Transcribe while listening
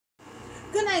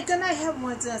Good night,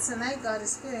 everyone. Tonight, God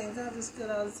is good and God is good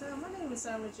all the time. My name is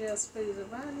Irma J. Speedy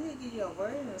Divine. Here to give you a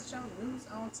word and a show news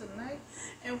on tonight.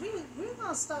 And we're going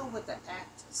to start with the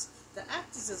actors. The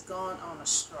actors is going on a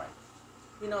strike.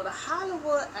 You know, the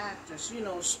Hollywood actors,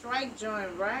 strike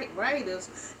joined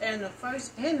writers and the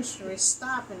first industry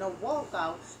stopping a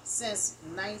walkout since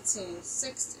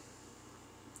 1960.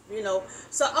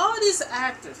 So all these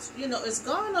actors, it's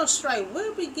going on strike.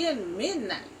 We'll begin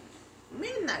midnight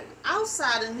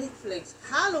outside of Netflix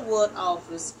Hollywood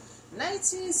office.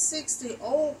 1960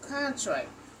 old contract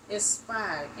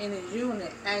expired and the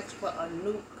unit asked for a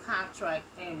new contract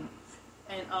and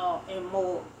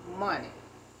more money.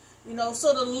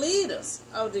 So the leaders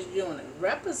of the unit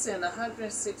represent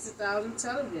 160,000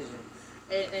 television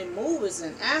and movies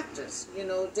and actors.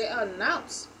 They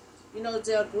announced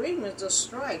their agreement to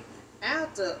strike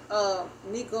after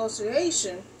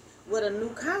negotiation with a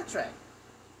new contract.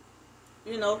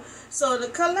 So the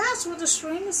collapse with the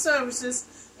streaming services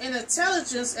and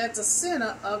intelligence at the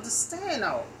center of the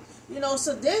standoff.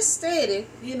 So they stated,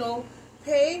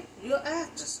 pay your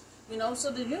actors.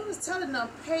 So the union's telling them,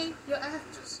 pay your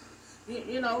actors.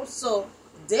 So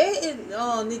they in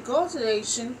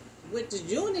negotiation with the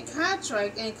union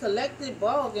contract and collective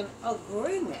bargain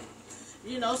agreement.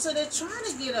 So they're trying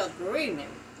to get an agreement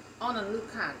on a new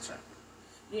contract.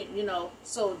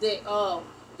 So they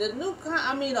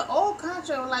the old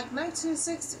contract was like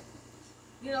 1960.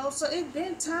 So it's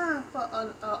been time for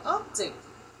an update.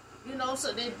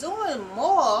 So they're doing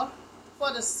more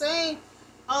for the same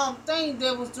thing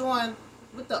they was doing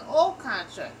with the old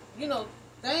contract.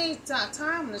 Things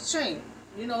time to change.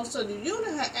 So the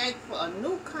union had asked for a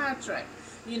new contract.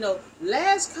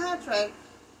 Last contract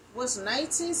was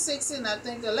 1960, and I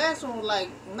think the last one was like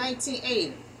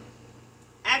 1980.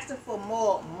 Asking for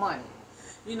more money.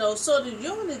 So the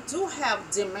union do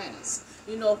have demands,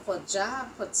 for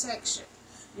job protection.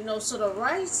 So the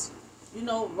rights,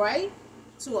 right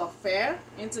to a fair,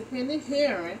 independent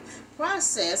hearing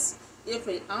process if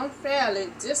it unfairly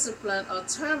disciplined or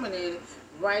terminated,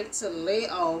 right to lay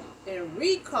off and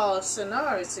recall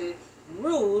seniority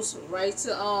rules, right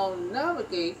to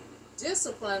navigate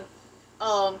discipline,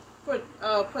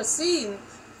 proceeding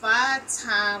 5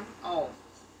 time off,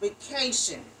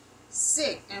 vacation,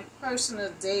 sick and personal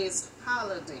days,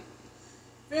 holiday,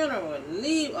 funeral,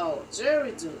 leave off,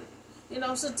 jury duty.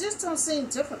 So this don't seem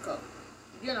difficult.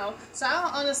 So I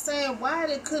don't understand why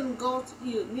they couldn't go to,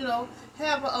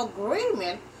 have an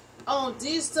agreement on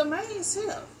these domains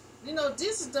here.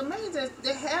 This is domains that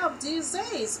they have these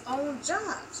days on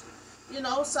jobs.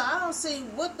 So I don't see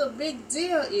what the big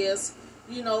deal is,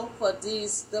 for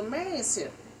these domains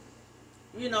here.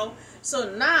 So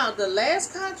now the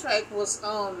last contract was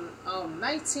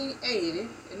 1980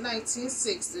 and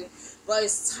 1960, but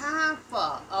it's time for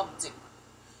an update.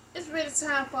 It's really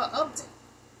time for an update.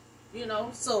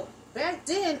 So back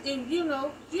then, if you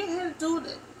had to do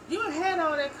that, you had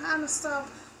all that kind of stuff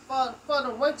for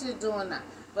the work you're doing now.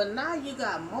 But now you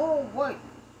got more work.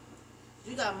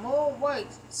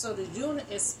 So the union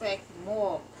expect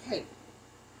more pay.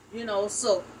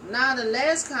 So now the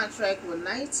last contract was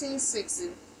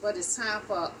 1960, but it's time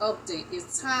for an update.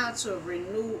 It's time to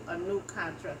renew a new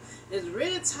contract. It's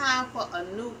really time for a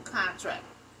new contract.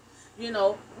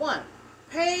 One,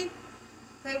 pay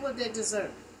what they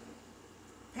deserve.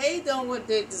 Pay them what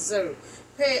they deserve.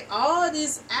 Pay all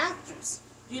these actors,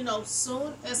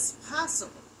 soon as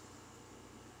possible.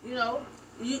 Y'all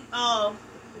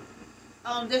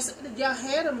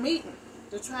had a meeting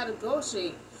to try to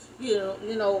negotiate,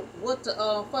 what the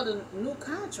for the new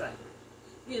contract.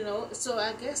 So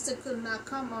I guess they could not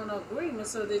come on an agreement,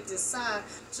 so they decide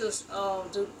to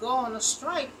go on a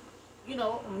strike,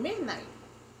 midnight.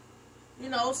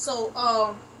 So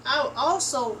I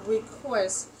also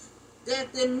request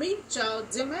that they meet y'all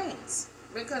demands,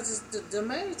 because the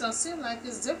demands don't seem like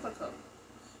it's difficult.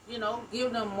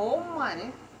 Give them more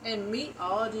money and meet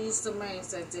all these demands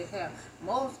that they have.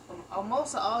 Most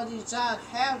of all these jobs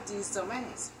have these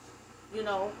demands.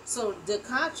 So the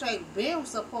contract been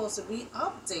supposed to be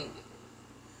updated.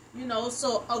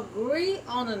 So agree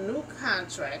on a new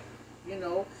contract, and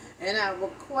I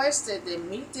request that they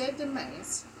meet their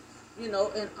demands,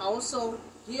 and also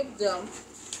give them,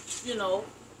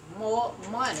 more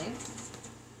money,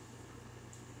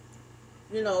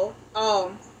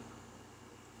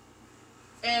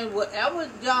 and whatever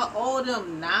y'all owe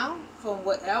them now from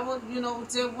whatever, they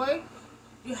work,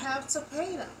 you have to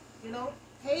pay them,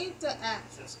 pay the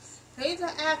actors. Pay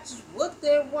the actors what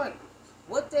they work,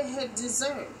 what they had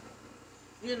deserved,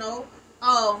 and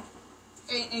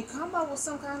come up with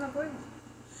some kind of agreement.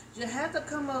 You have to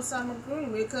come up with some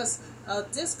agreement because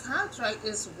this contract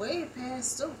is way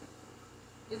past due.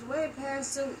 It's way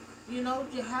past due. You know,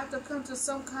 you have to come to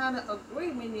some kind of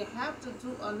agreement. You have to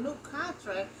do a new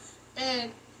contract,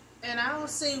 and I don't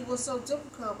see what's so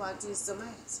difficult about these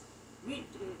demands. We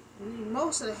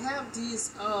mostly have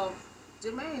these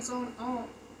demands on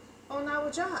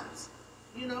our jobs.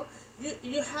 You know,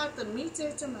 you have to meet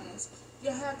their demands. You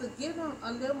have to give them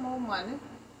a little more money.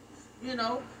 You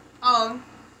know,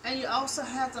 and you also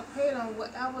have to pay them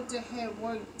whatever they have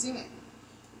worked in.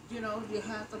 You know, you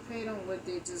have to pay them what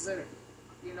they deserve.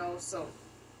 You know, so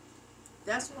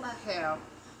that's what I have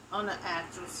on the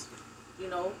actors. You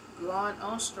know, going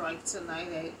on strike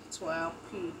tonight at 12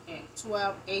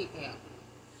 a.m.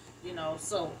 You know,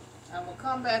 so I'm going to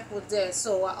come back with that.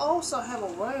 So I also have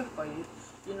a word for you.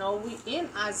 You know, we in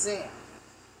Isaiah.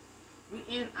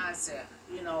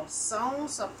 You know,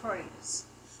 songs of praise.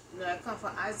 You know, that come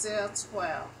from Isaiah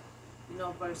 12. You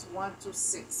know, verse 1 to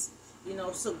 6. You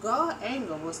know, so God's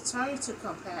anger was turned to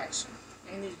compassion,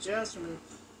 and his judgment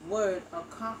word of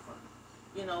comfort.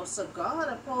 You know, so God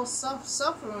opposed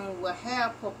suffering will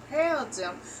have prepared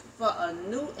them for a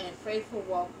new and faithful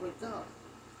walk with God.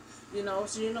 You know,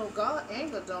 so you know, God's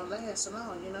anger don't last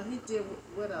long. You know, he did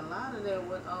with a lot of that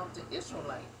with the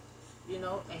Israelites. You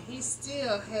know, and he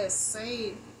still has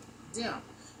saved them.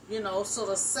 You know, so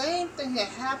the same thing had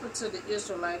happened to the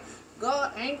Israelites.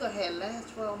 God's anger had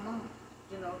lasted for a moment.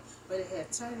 You know, but it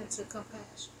had turned into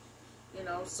compassion. You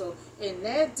know, so in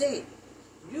that day,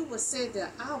 you would say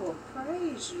that I will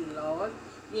praise you, Lord.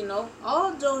 You know,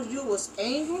 although you was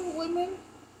angry with me,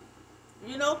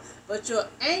 you know, but your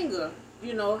anger,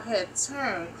 you know, had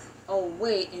turned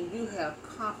away and you have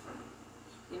comfort.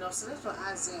 You know, so that's what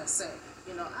Isaiah said.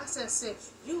 You know, Isaiah said,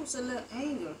 you was a little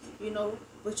anger, you know,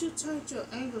 but you turned your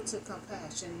anger to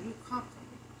compassion. You comfort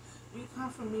me. You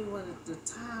comfort me when the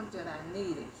time that I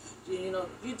needed. You know,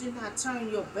 you did not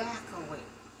turn your back away.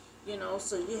 You know,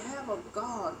 so you have a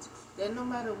God that no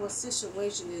matter what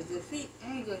situation is, if he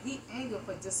anger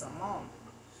for just a moment.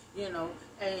 You know,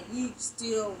 and he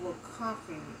still will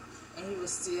comfort you, and he will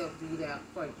still be there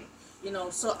for you. You know,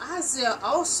 so Isaiah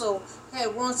also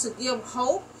had wanted to give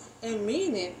hope and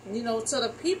meaning, you know, to the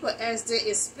people as they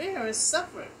experience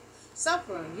suffering,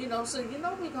 you know. So, you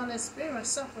know, we're going to experience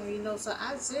suffering, you know. So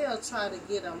Isaiah tried to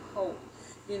give them hope,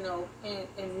 you know,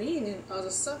 and meaning of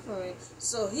the suffering.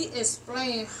 So he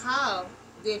explained how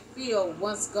they feel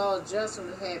once God's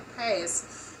judgment had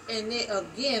passed and they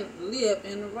again live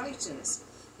in righteousness.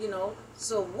 You know,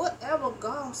 so whatever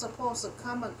God was supposed to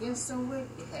come against them with,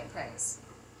 it had passed.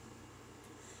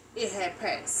 It had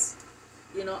passed.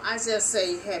 You know, I just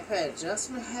say it had passed.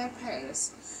 Judgment had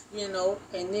passed, you know,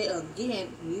 and they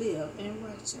again live in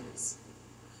righteousness.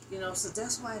 You know, so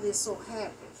that's why they're so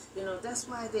happy. You know, that's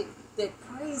why they're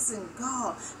praising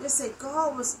God. They say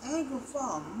God was angry for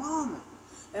a moment.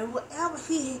 And whatever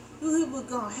he was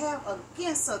going to have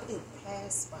against us, it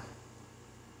passed by.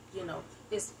 You know,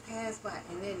 it's passed by,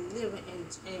 and they're living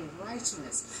in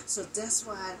righteousness. So that's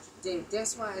why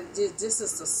this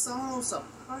is the songs of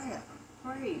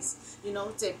praise. You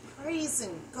know, they're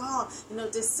praising God. You know,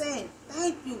 they're saying,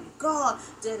 thank you, God,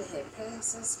 that it had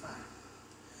passed us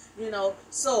by. You know,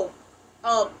 so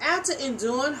after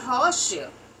enduring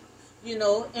hardship, you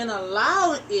know, and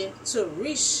allowing it to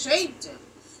reshape them,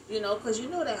 you know, because you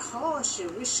know that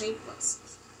hardship reshape us.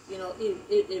 You know,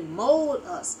 it mold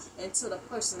us into the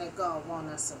person that God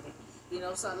wants us to be. You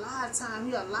know, so a lot of times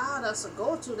he allowed us to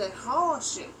go through that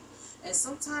hardship. And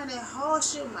sometimes that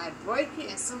hardship might break you,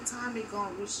 and sometimes it's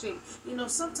going to reshape. You know,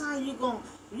 sometimes you're going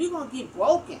to get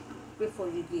broken before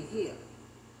you get healed.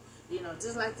 You know,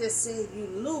 just like they say, you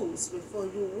lose before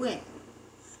you win.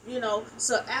 You know,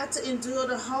 so after endure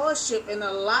the hardship and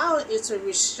allow it to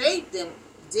reshape them,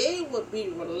 they will be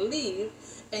relieved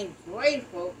and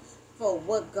grateful for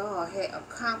what God had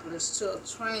accomplished to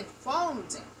transform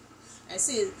them. And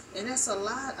see, and that's a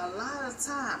lot of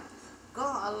time.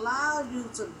 God allowed you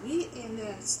to be in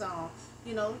that storm,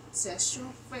 you know, test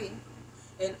your faith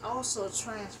and also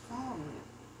transform you.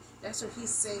 That's what he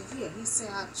said here. He said,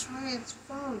 I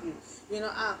transform you. You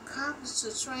know, I accomplished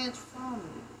to transform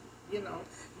you. You know,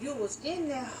 you was in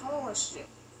that hardship.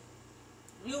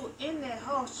 You were in that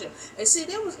hardship. And see,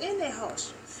 they was in that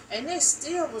hardship. And they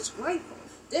still was grateful.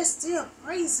 They're still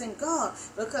praising God.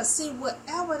 Because see,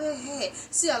 whatever they had,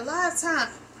 see, a lot of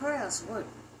times, prayers work.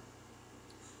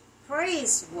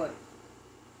 Praise work.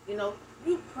 You know,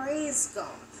 you praise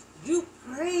God. You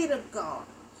pray to God.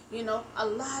 You know, a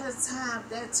lot of times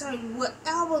that tell you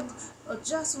whatever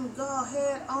adjustment God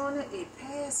had on it, it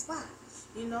passed by.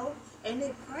 You know, and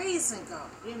they're praising God.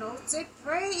 You know, they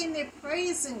pray and they're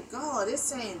praising God. They're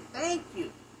saying thank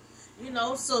you. You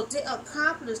know, so they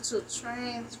accomplished to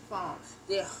transform.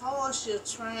 Their hardship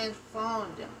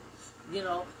transformed them. You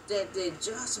know, that their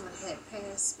judgment had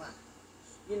passed by.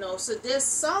 You know, so their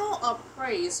song of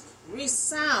praise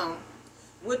resound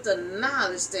with the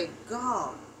knowledge that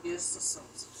God is the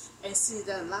source. And see,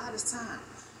 that a lot of time,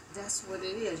 that's what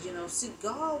it is. You know, see,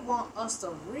 God wants us to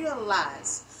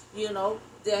realize, you know,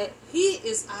 that He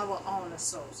is our only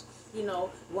source. You know,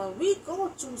 when we go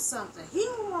through something, He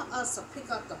don't want us to pick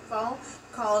up the phone,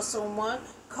 call someone,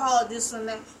 call this and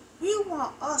that. He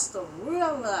want us to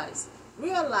realize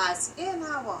in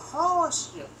our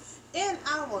hardship, in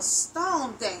our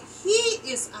storm, that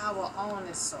He is our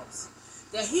only source.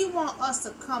 That He want us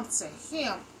to come to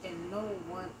Him and no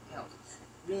one else.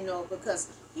 You know, because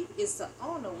He is the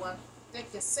only one that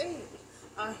can save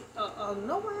us.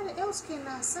 Nobody else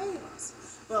cannot save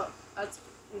us. But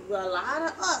a lot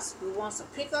of us, we want to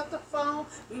pick up the phone,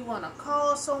 we want to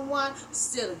call someone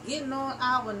instead of getting on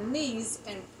our knees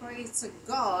and pray to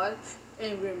God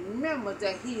and remember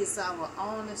that He is our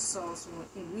only source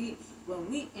when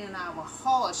we in our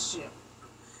hardship.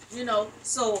 You know,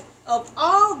 so of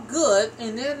all good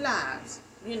in their lives,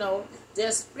 you know,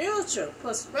 their spiritual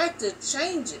perspective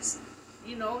changes,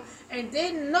 you know, and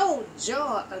they know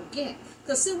joy again.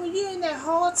 Because see, when you're in that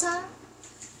hard time,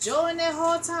 joy in that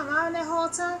hard time, out in that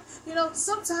hard time, you know,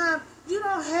 sometimes you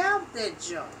don't have that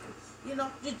joy. You know,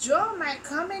 your joy might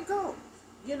come and go.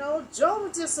 You know, Joe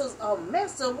was just a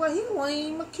mess of where he wasn't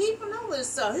even keeping up with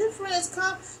himself. His friends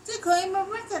come, they couldn't even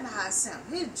recognize him.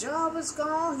 His job was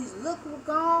gone, his look was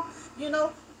gone, you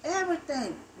know,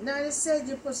 everything. Now they said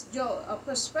your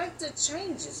perspective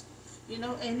changes, you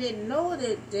know, and they know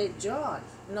that their joy,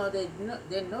 you know, they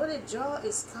know that joy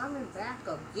is coming back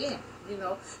again. You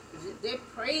know, they're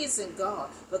praising God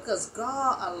because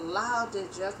God allowed their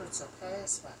judgment to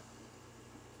pass by.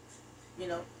 You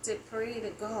know, to pray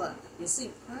to God. You see,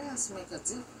 prayers make a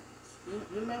difference. You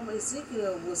remember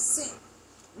Ezekiel was sick.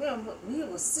 Remember, he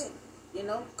was sick. You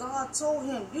know, God told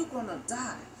him, you're going to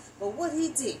die. But what he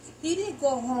did, he didn't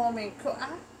go home and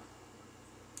cry.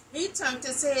 He turned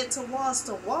his head towards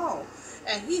the wall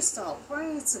and he started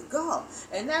praying to God.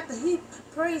 And after he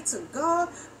prayed to God,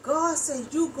 God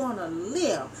said, you're going to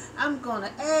live. I'm going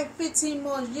to add 15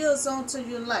 more years onto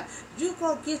your life. You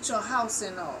go get your house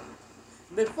in order.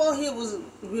 Before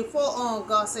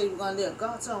God said he was going to live,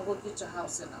 God told him, go get your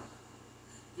house in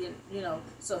order. You know,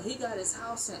 so he got his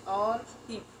house in order.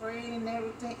 He prayed and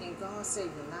everything, and God said,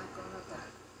 you're not going to die.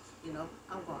 You know,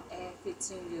 I'm going to add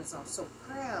 15 years on. So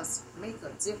prayers make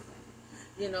a difference.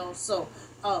 You know, so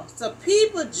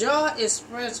people joy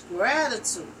expressed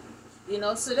gratitude. You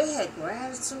know, so they had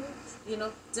gratitude. You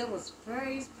know, there was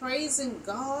praising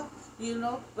God. You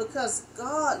know, because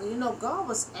God, you know, God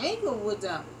was angry with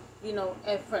them. You know,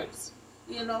 at first,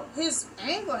 you know, his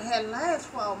anger had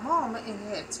lasted for a moment and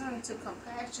had turned to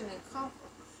compassion and comfort.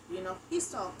 You know, he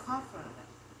started comforting them.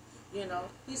 You know,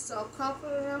 he started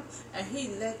comforting them, and he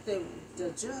let the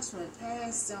judgment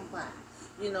pass them by.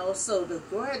 You know, so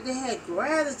they had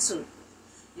gratitude.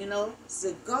 You know,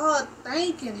 so God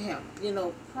thanking him. You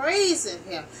know, praising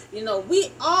him. You know,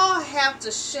 we all have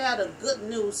to share the good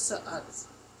news to others.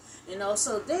 You know,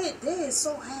 so they are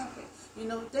so happy. You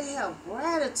know, they have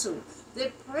gratitude.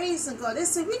 They're praising God. They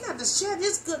say, we got to share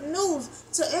this good news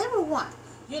to everyone.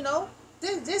 You know,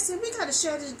 they said, we got to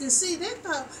share this. You see, they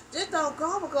thought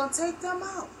God was going to take them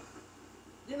out.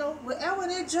 You know, wherever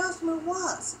their judgment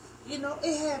was, you know,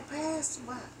 it had passed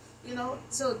by. You know,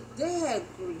 so they had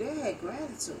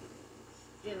gratitude.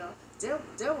 You know,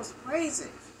 they was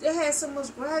praising. They had so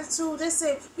much gratitude. They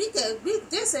said,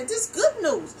 they said, this good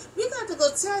news. We got to go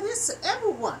tell this to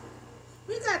everyone.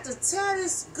 We got to tell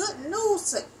this good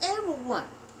news to everyone.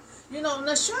 You know,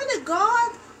 now surely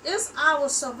God is our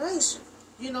salvation.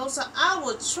 You know, so I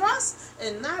will trust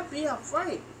and not be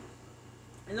afraid.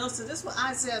 You know, so this is what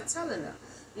Isaiah telling them.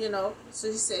 You know, so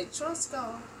he said, trust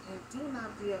God and do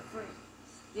not be afraid.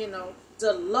 You know,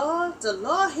 the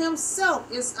Lord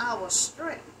himself is our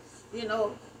strength. You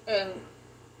know, and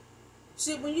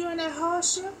see, when you're in that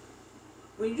hardship,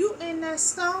 when you in that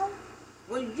storm,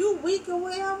 when you weak or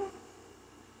whatever,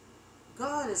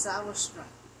 God is our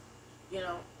strength. You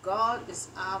know, God is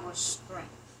our strength.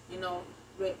 You know,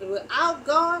 without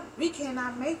God, we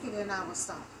cannot make it in our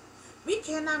storm. We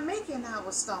cannot make it in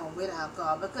our storm without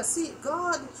God. Because, see,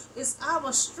 God is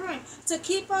our strength to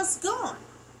keep us going.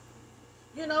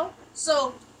 You know,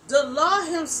 so the Lord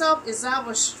himself is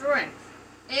our strength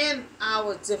and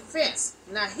our defense.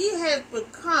 Now, he has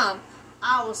become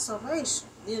our salvation.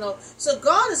 You know, so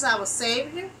God is our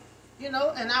Savior.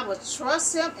 and I will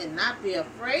trust him and not be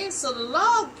afraid. So the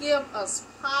Lord give us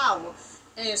power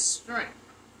and strength.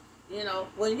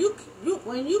 When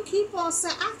you keep on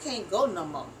saying, I can't go no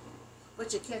more,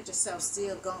 but you catch yourself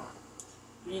still going.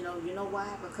 You know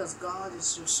why? Because God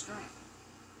is your strength.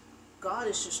 God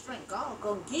is your strength. God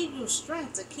gonna give you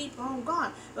strength to keep on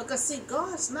going. Because see,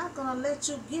 God's not gonna let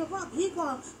you give up. He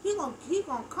gonna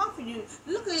comfort you.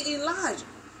 Look at Elijah.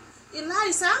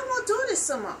 Elijah said, I won't do this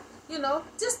some more.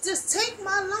 Just take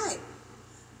my life.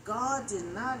 God did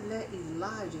not let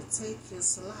Elijah take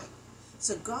his life.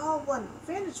 So God wasn't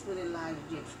finished with Elijah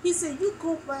yet. He said, you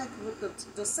go back with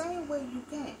the same way you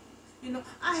can.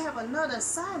 I have another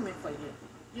assignment for you.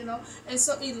 And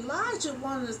so Elijah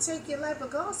wanted to take your life,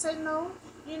 but God said, no,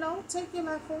 take your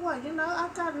life for what? I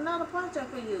got another project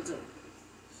for you to do.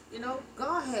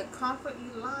 God had comforted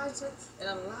Elijah and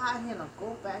allowed him to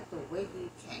go back the way he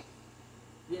came.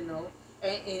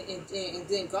 And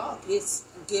then God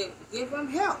give him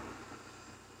help.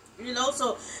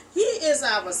 So he is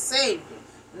our Savior.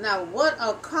 Now, what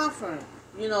a comfort,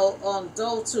 on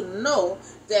those to know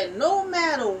that no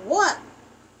matter what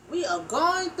we are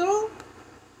going through,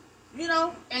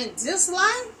 in this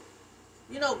life,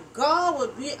 God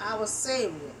will be our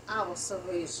Savior, our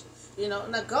salvation.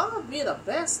 Now God will be the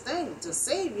best thing to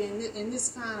save you in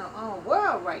this kind of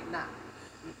world right now.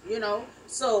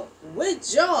 So with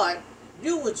joy,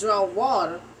 you will draw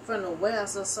water from the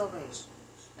wells of salvation.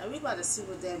 Now we got to see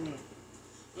what that means.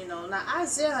 Now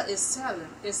Isaiah is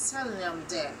telling them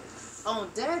that on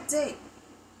that day,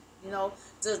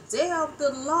 the day of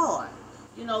the Lord,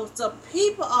 the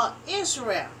people of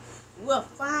Israel will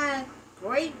find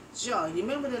great joy. You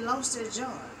remember they lost their joy.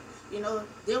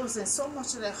 They was in so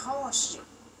much of that hardship.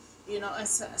 And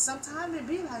sometimes it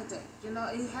be like that.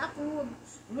 It happened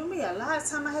with me. A lot of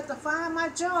times I had to find my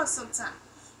joy sometimes.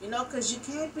 Because you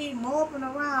can't be moping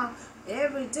around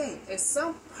every day. At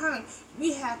some point,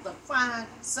 we have to find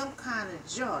some kind of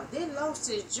joy. They lost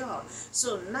their joy.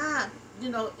 So now,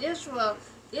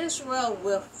 Israel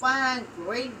will find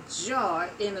great joy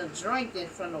in the drinking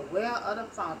from the well of the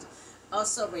fountain of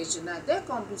salvation. Now they're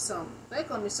gonna be some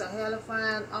hell of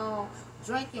fine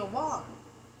drinking water.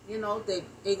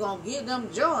 They're gonna give them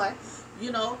joy.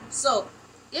 So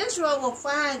Israel will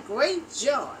find great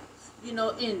joy,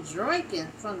 in drinking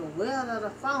from the well of the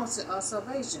fountain of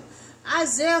salvation.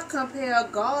 Isaiah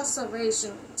compared God's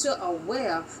salvation to a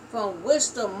well from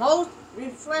which the most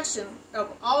refreshing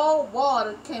of all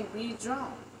water can be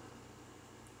drawn.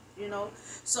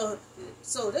 So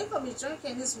they're gonna be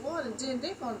drinking this water, and then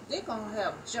they're gonna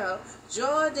have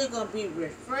joy. They're gonna be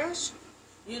refreshed.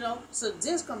 So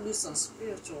there's gonna be some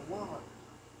spiritual water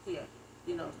here.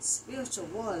 Spiritual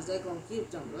waters, they're gonna give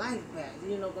them life back.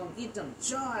 Gonna give them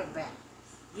joy back.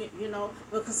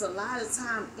 Because a lot of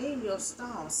time in your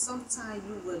storm, sometimes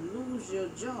you will lose your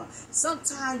joy.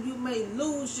 Sometimes you may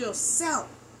lose yourself.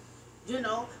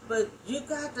 But you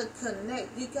got to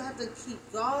connect. You got to keep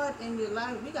God in your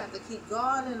life. We got to keep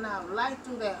God in our life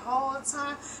through that hard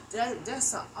time.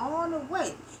 That's an on the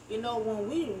way.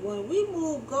 When we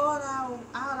move God out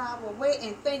our way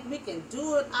and think we can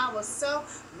do it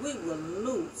ourselves, we will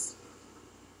lose.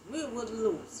 We would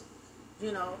lose.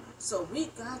 So we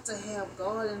got to have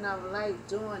God in our life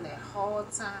during that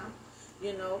hard time.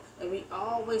 And we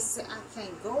always say, I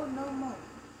can't go no more.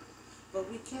 But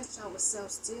we catch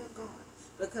ourselves still going.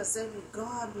 Because every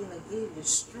God will give you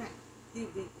strength. He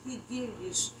give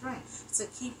you strength to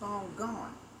keep on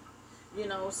going.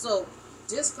 So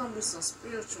there's going to be some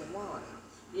spiritual water.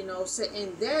 So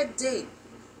in that day,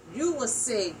 you will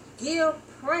say, give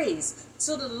praise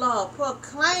to the Lord.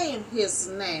 Proclaim his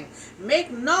name. Make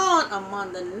known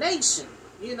among the nation,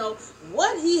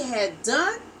 what he had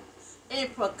done.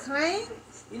 And proclaim,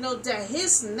 that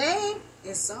his name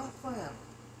is all forever.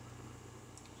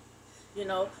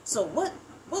 So what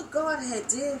God had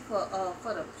did for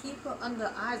the people under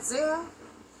Isaiah,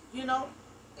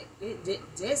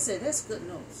 they said that's good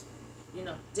news.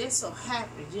 They're so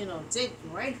happy, they're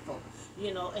grateful,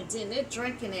 and then they're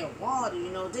drinking their water,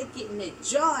 they're getting their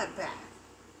joy back.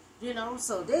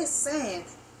 So they're saying,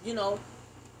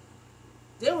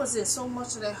 they was in so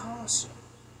much of that hardship,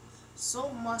 so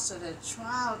much of that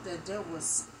trial that there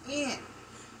was in,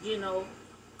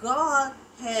 God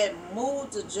had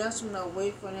moved the judgment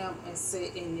away from them and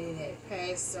said, and it had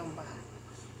passed them by,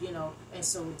 and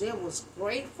so they was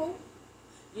grateful,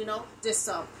 they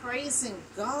start praising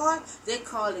God. They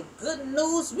call it good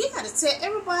news. We got to tell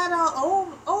everybody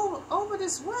all over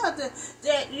this world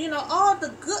that all the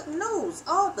good news,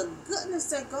 all the goodness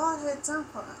that God had done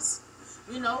for us,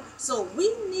 so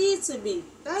we need to be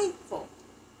thankful,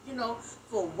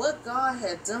 for what God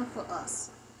had done for us.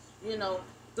 You know,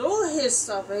 through his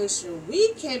salvation,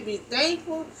 we can be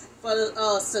thankful for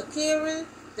the security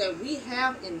that we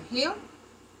have in him,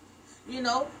 you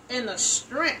know, and the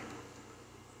strength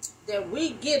that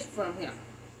we get from him.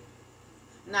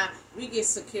 Now, we get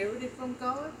security from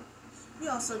God. We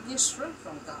also get strength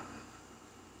from God.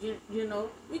 You know,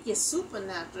 we get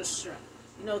supernatural strength.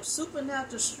 You know,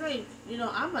 supernatural strength, you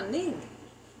know, I'm anemic.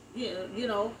 You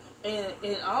know, and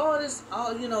all this,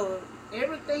 you know,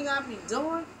 everything I be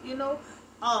doing, you know,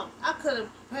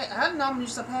 I normally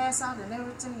used to pass out and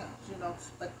everything else, you know,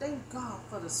 but thank God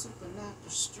for the supernatural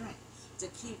strength to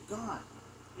keep going,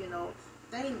 you know,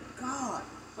 thank God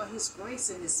for his grace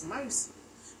and his mercy,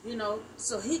 you know,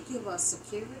 so he give us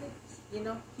security, you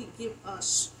know, he give us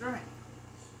strength,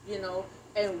 you know,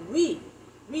 and we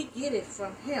get it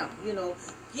from him, you know,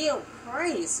 give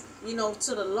praise, you know,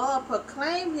 to the Lord,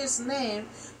 proclaim his name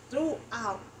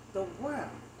throughout the world.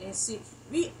 And see,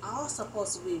 we are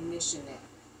supposed to be missionary.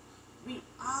 We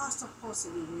are supposed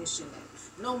to be missionary.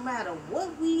 No matter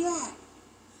what we at,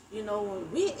 you know,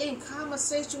 when we in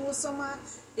conversation with somebody,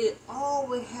 it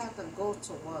always had to go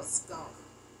towards God.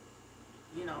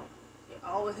 You know, it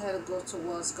always had to go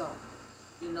towards God.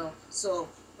 You know, so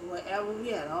wherever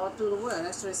we at, all through the world,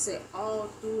 that's what it said, all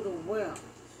through the world,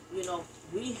 you know,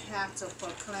 we have to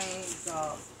proclaim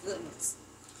God's goodness.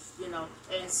 You know,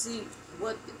 and see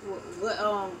what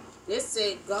they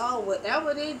said, God,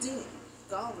 whatever they did,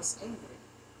 God was angry.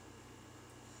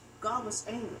 God was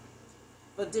angry.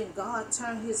 But then God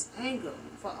turned his anger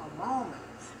for a moment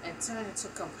and turned it to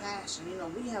compassion. You know,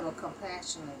 we have a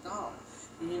compassionate God.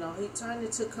 You know, he turned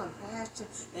it to compassion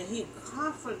and he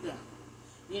comforted them.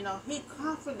 You know, he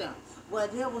comforted them. Well,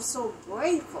 they were so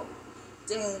grateful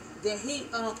that he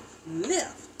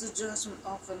lift the judgment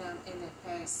off of them and they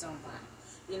passed on by.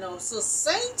 You know, so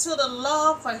sing to the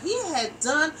Lord, for he had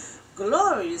done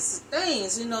glorious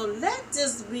things. You know, let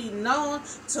this be known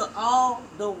to all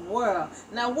the world.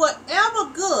 Now, whatever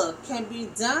good can be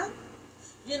done,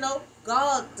 you know,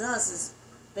 God does his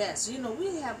best. You know,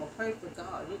 we have a perfect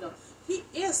God. You know, he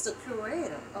is the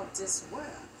creator of this world.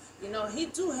 You know, he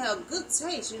do have good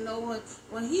taste. You know,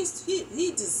 when he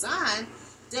designed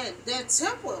that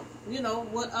temple, you know,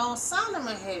 what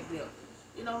Solomon had built.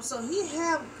 You know, so he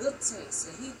have good taste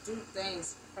and he do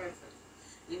things perfect.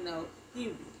 You know,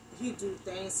 he do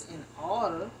things in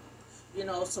order. You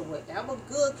know, so whatever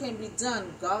good can be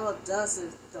done, God does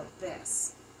it the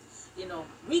best. You know,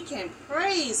 we can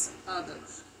praise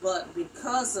others, but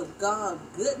because of God's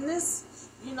goodness,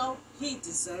 you know, he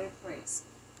deserves praise.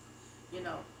 You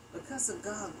know, because of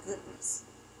God's goodness.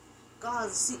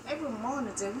 God, see, every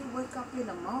morning that we wake up in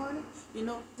the morning, you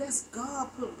know, that's God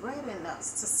put bread in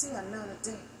us to see another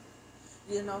day.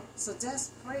 You know, so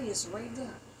that's praise right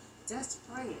there. That's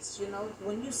praise, you know.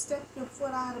 When you step your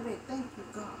foot out of it, thank you,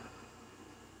 God.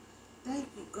 Thank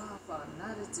you, God, for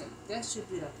another day. That should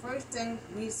be the first thing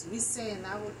we say in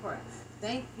our prayer.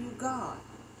 Thank you, God.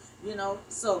 You know,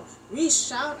 so we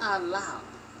shout out loud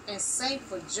and sing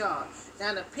for joy.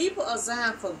 Now the people of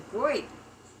Zion, for great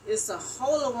is the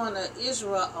Holy One of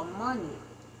Israel among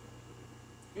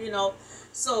you. You know,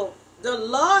 so the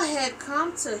Lord had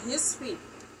come to his people.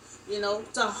 You know,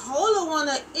 the Holy One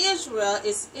of Israel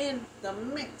is in the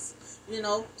midst. You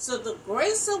know, so the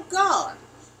grace of God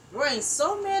brings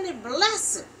so many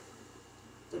blessings.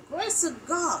 The grace of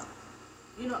God,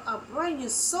 you know, are bringing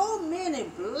so many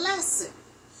blessings.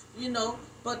 You know,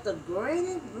 but the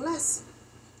greatest blessing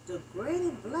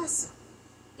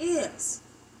is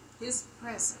his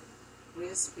presence with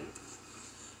his people.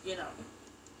 You know,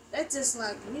 that's just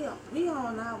like we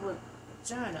on our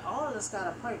journey. All of us got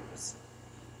a purpose.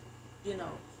 You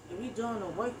know, and we doing the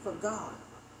work for God.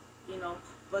 You know,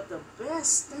 but the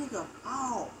best thing of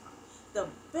all,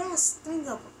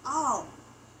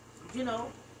 you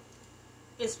know,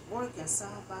 is working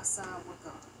side by side with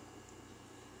God.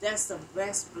 That's the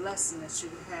best blessing that you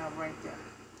have right there.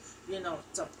 You know,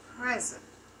 the present.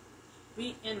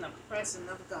 Be in the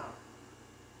presence of God.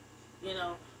 You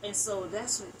know, and so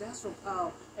that's what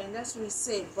we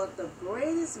say. But the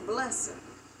greatest blessing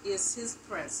is his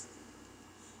presence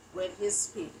with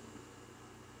his people.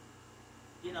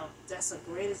 You know, that's the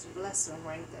greatest blessing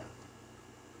right there.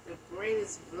 The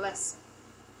greatest blessing.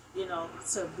 You know,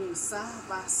 to be side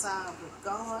by side with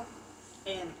God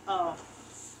and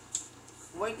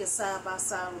working side by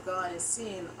side with God and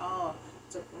seeing all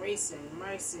the grace and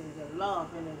mercy and the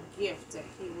love and the gift that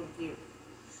he will give.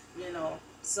 You know,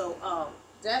 so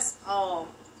that's all.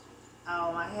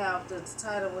 I have the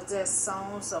title was that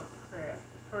Songs of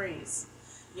Praise.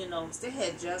 You know, they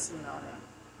had judgment on them.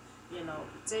 You know,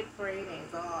 they prayed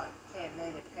and God had let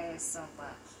it pass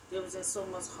somebody. There was in so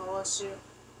much hardship.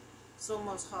 so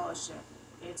much hardship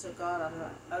into God.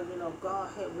 You know,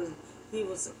 he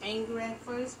was angry at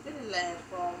first, but it lasted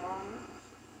for a moment,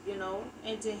 you know,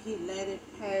 and then he let it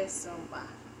pass them by,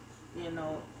 you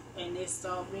know, and they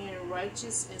start being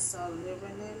righteous and start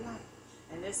living their life.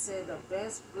 And they said the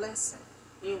best blessing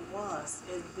is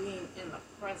being in the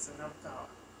presence of God.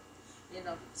 You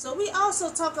know, so we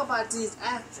also talk about these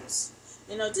actors.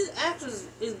 You know, these actors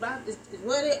is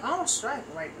where they on strike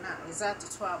right now. It's after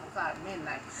 12 o'clock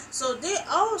midnight. So they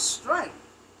all strike,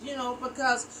 you know,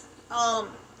 because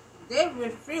they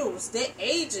refused. Their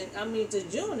agent, the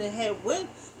union had went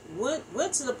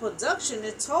to the production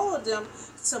and told them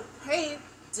to pay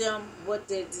them what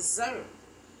they deserve.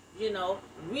 You know,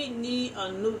 we need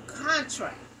a new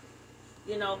contract.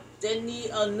 You know, they need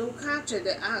a new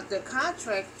contract. The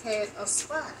contract had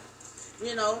expired.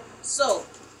 You know, so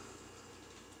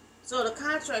the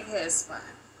contract has expired.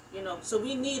 You know, so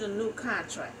we need a new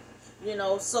contract. You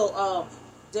know, so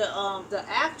the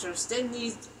actors, they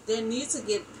need to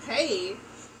get paid.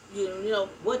 You know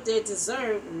what they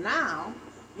deserve now.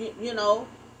 You know,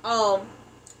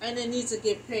 and they need to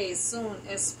get paid as soon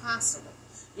as possible.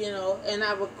 You know, and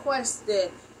I request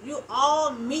that you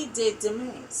all meet their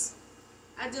demands.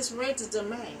 I just read the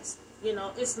demands. You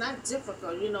know, it's not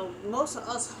difficult. You know, most of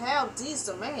us have these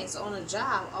demands on a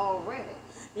job already.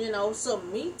 You know, so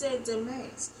meet their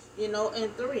demands. You know,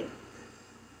 and 3,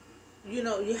 you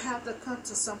know, you have to come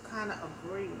to some kind of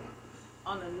agreement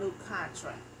on a new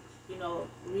contract. You know,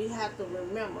 we have to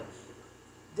remember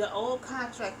the old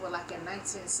contract was like in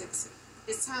 1960.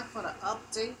 It's time for the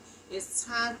update. It's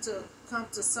time to come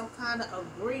to some kind of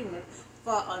agreement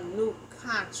for a new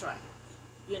contract.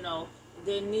 You know,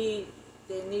 they need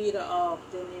a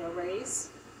raise.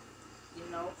 You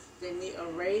know, they need a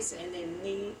raise and they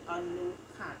need a new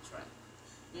contract.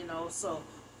 You know, so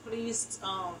please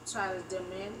try to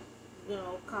demand, you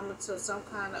know, come to some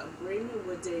kind of agreement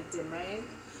with their demand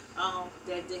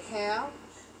that they have,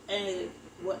 and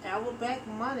whatever back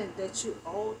money that you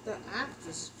owe the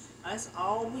actors, that's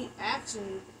all we asking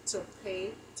you to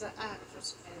pay the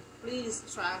actors, and please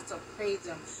try to pay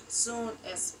them soon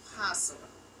as possible.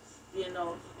 You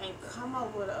know, and come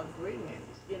up with an agreement,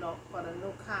 you know, for the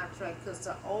new contract, because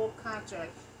the old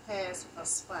contract has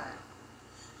expired.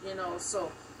 You know,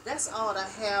 so that's all I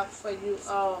have for you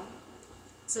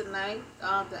tonight.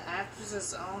 The actors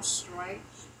is on strike,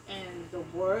 and the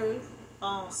word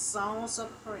songs of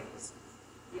praise.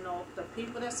 You know, the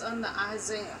people that's under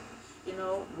Isaiah, you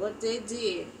know, what they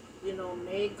did, you know,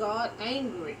 made God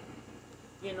angry.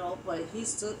 You know, but he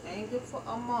stood angry for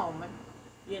a moment,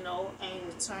 you know,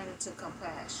 and turned to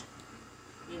compassion.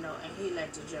 You know, and he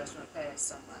let the judgment pass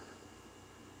somebody.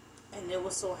 And they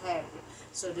were so happy.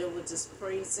 So they were just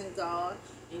praising God,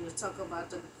 and you talk about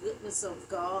the goodness of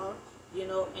God, you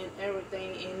know, and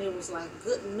everything, and it was like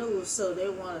good news. So they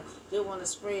wanna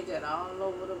spread that all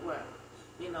over the world.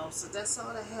 You know, so that's all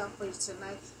I have for you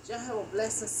tonight. Y'all have a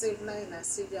blessed, safe night, and I'll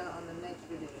see y'all on the next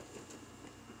video.